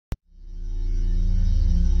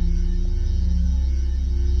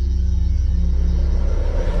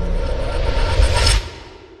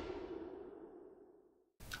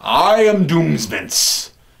I am Doomsvince,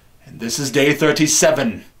 and this is day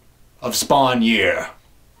 37 of Spawn Year.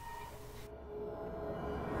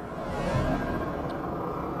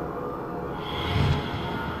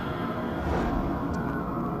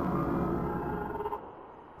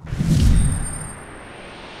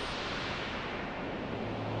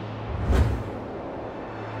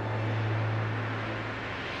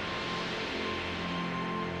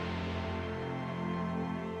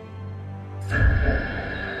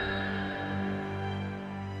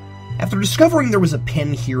 After discovering there was a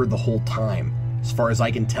pen here the whole time, as far as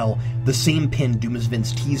I can tell, the same pen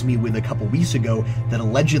Doomsvince teased me with a couple weeks ago that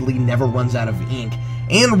allegedly never runs out of ink,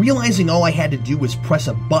 and realizing all I had to do was press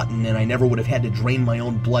a button and I never would have had to drain my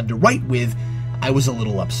own blood to write with, I was a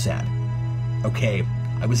little upset. Okay,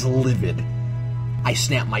 I was livid. I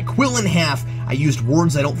snapped my quill in half, I used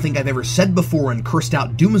words I don't think I've ever said before and cursed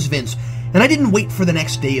out Doomsvince, and I didn't wait for the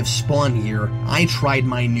next day of Spawn Year. I tried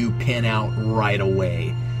my new pen out right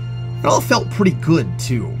away. It all felt pretty good,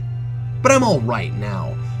 too. But I'm alright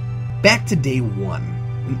now. Back to day one.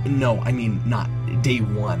 No, I mean, not day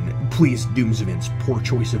one. Please, Doomsvince, poor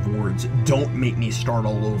choice of words. Don't make me start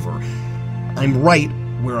all over. I'm right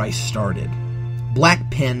where I started. Black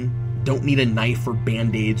pen, don't need a knife or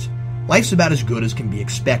band-aids. Life's about as good as can be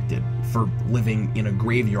expected for living in a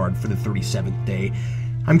graveyard for the 37th day.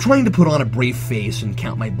 I'm trying to put on a brave face and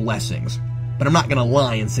count my blessings, but I'm not gonna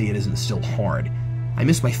lie and say it isn't still hard. I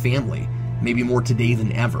miss my family, maybe more today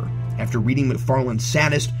than ever, after reading McFarlane's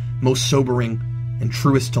saddest, most sobering, and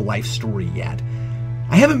truest to life story yet.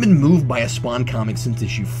 I haven't been moved by a Spawn comic since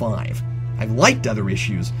issue 5. I've liked other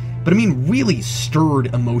issues, but I mean really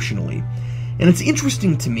stirred emotionally. And it's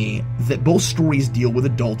interesting to me that both stories deal with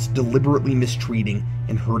adults deliberately mistreating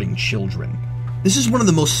and hurting children. This is one of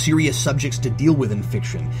the most serious subjects to deal with in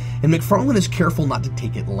fiction, and McFarlane is careful not to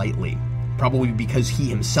take it lightly. Probably because he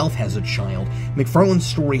himself has a child, McFarlane's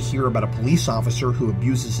story here about a police officer who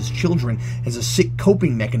abuses his children as a sick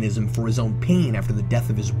coping mechanism for his own pain after the death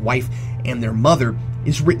of his wife and their mother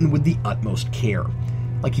is written with the utmost care.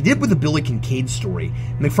 Like he did with the Billy Kincaid story,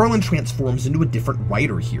 McFarlane transforms into a different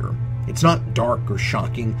writer here. It's not dark or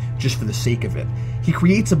shocking just for the sake of it. He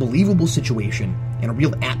creates a believable situation and a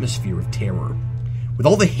real atmosphere of terror. With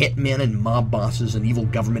all the hitmen and mob bosses and evil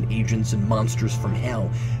government agents and monsters from hell,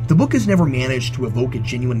 the book has never managed to evoke a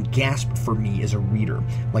genuine gasp for me as a reader,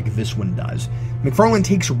 like this one does. McFarlane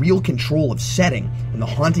takes real control of setting, and the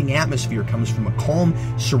haunting atmosphere comes from a calm,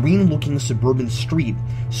 serene-looking suburban street,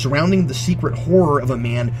 surrounding the secret horror of a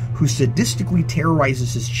man who sadistically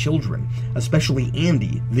terrorizes his children, especially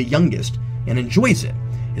Andy, the youngest, and enjoys it.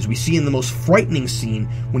 As we see in the most frightening scene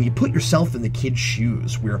when you put yourself in the kid's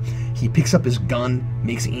shoes, where he picks up his gun,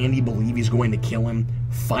 makes Andy believe he's going to kill him,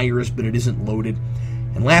 fires but it isn't loaded,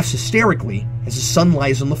 and laughs hysterically as his son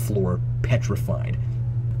lies on the floor, petrified.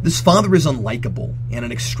 This father is unlikable and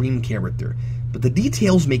an extreme character, but the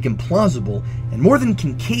details make him plausible, and more than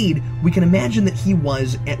Kincaid, we can imagine that he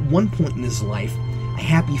was, at one point in his life, a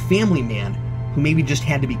happy family man who maybe just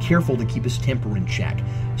had to be careful to keep his temper in check,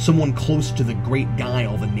 someone close to the great guy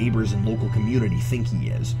all the neighbors and local community think he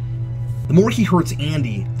is. The more he hurts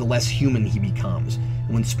Andy, the less human he becomes,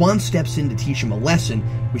 and when Spawn steps in to teach him a lesson,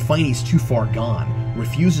 we find he's too far gone,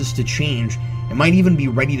 refuses to change, and might even be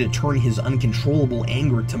ready to turn his uncontrollable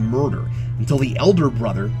anger to murder, until the elder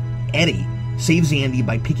brother, Eddie, saves Andy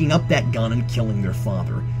by picking up that gun and killing their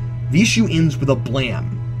father. The issue ends with a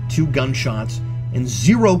blam, 2 gunshots, and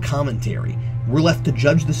 0 commentary. We're left to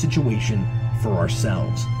judge the situation for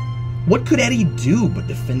ourselves. What could Eddie do but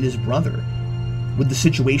defend his brother? Would the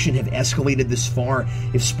situation have escalated this far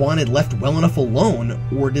if Spawn had left well enough alone,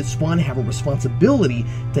 or did Spawn have a responsibility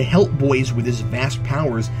to help boys with his vast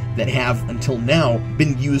powers that have, until now,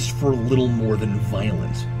 been used for little more than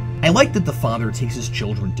violence? I like that the father takes his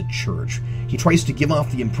children to church. He tries to give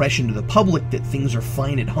off the impression to the public that things are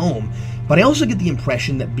fine at home, but I also get the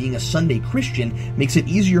impression that being a Sunday Christian makes it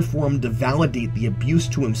easier for him to validate the abuse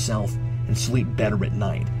to himself and sleep better at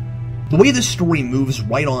night. The way this story moves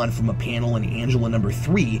right on from a panel in Angela number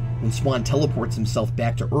 3, when Spawn teleports himself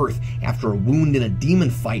back to Earth after a wound in a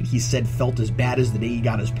demon fight he said felt as bad as the day he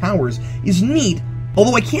got his powers, is neat,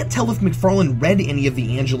 although I can't tell if McFarlane read any of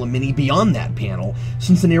the Angela mini beyond that panel,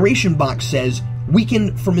 since the narration box says,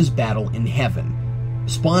 "weakened from his battle in heaven."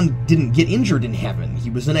 Spawn didn't get injured in heaven, he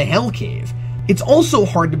was in a hell cave. It's also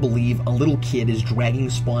hard to believe a little kid is dragging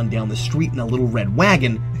Spawn down the street in a little red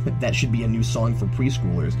wagon, that should be a new song for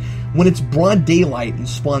preschoolers, when it's broad daylight and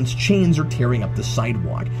Spawn's chains are tearing up the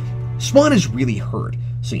sidewalk. Spawn is really hurt,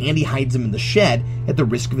 so Andy hides him in the shed at the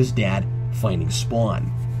risk of his dad finding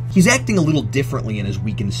Spawn. He's acting a little differently in his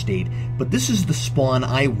weakened state, but this is the Spawn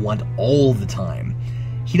I want all the time.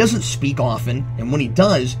 He doesn't speak often, and when he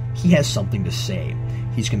does, he has something to say.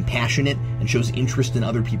 He's compassionate and shows interest in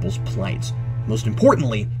other people's plights. Most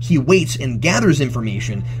importantly, he waits and gathers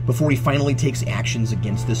information before he finally takes actions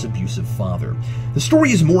against this abusive father. The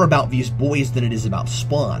story is more about these boys than it is about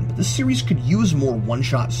Spawn, but this series could use more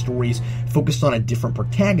one-shot stories focused on a different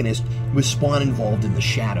protagonist with Spawn involved in the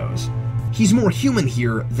shadows. He's more human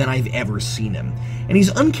here than I've ever seen him, and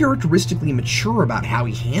he's uncharacteristically mature about how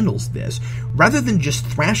he handles this. Rather than just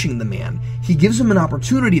thrashing the man, he gives him an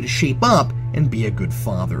opportunity to shape up and be a good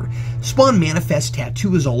father. Spawn manifests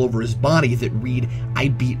tattoos all over his body that read, "I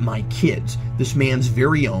beat my kids," this man's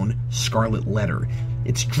very own scarlet letter.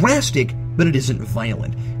 It's drastic, but it isn't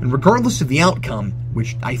violent, and regardless of the outcome,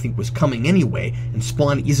 which I think was coming anyway, and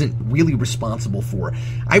Spawn isn't really responsible for,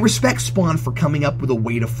 I respect Spawn for coming up with a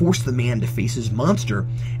way to force the man to face his monster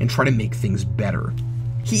and try to make things better.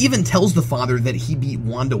 He even tells the father that he beat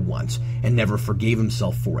Wanda once and never forgave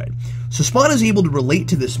himself for it. So Spawn is able to relate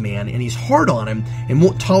to this man, and he's hard on him and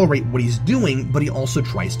won't tolerate what he's doing, but he also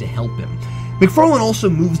tries to help him. McFarlane also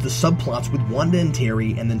moves the subplots with Wanda and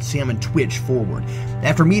Terry and then Sam and Twitch forward.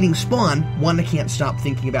 After meeting Spawn, Wanda can't stop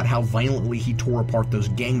thinking about how violently he tore apart those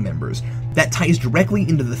gang members. That ties directly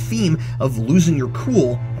into the theme of losing your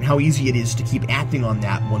cool and how easy it is to keep acting on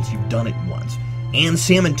that once you've done it once. And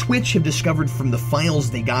Sam and Twitch have discovered from the files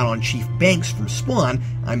they got on Chief Banks from Spawn,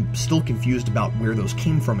 I'm still confused about where those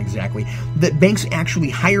came from exactly, that Banks actually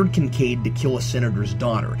hired Kincaid to kill a senator's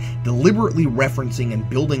daughter, deliberately referencing and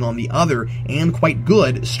building on the other, and quite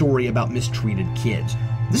good, story about mistreated kids.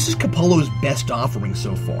 This is Capullo's best offering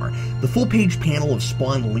so far. The full-page panel of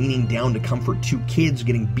Spawn leaning down to comfort two kids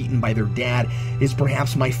getting beaten by their dad is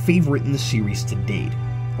perhaps my favorite in the series to date.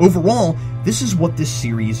 Overall, this is what this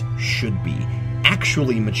series should be.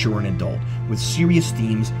 Actually mature and adult, with serious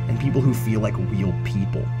themes and people who feel like real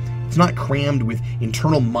people. It's not crammed with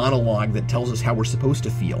internal monologue that tells us how we're supposed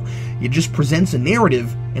to feel. It just presents a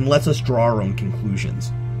narrative and lets us draw our own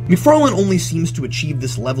conclusions. McFarlane only seems to achieve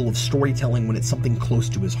this level of storytelling when it's something close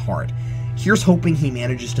to his heart. Here's hoping he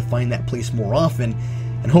manages to find that place more often,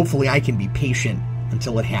 and hopefully I can be patient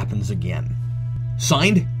until it happens again.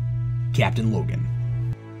 Signed, Captain Logan.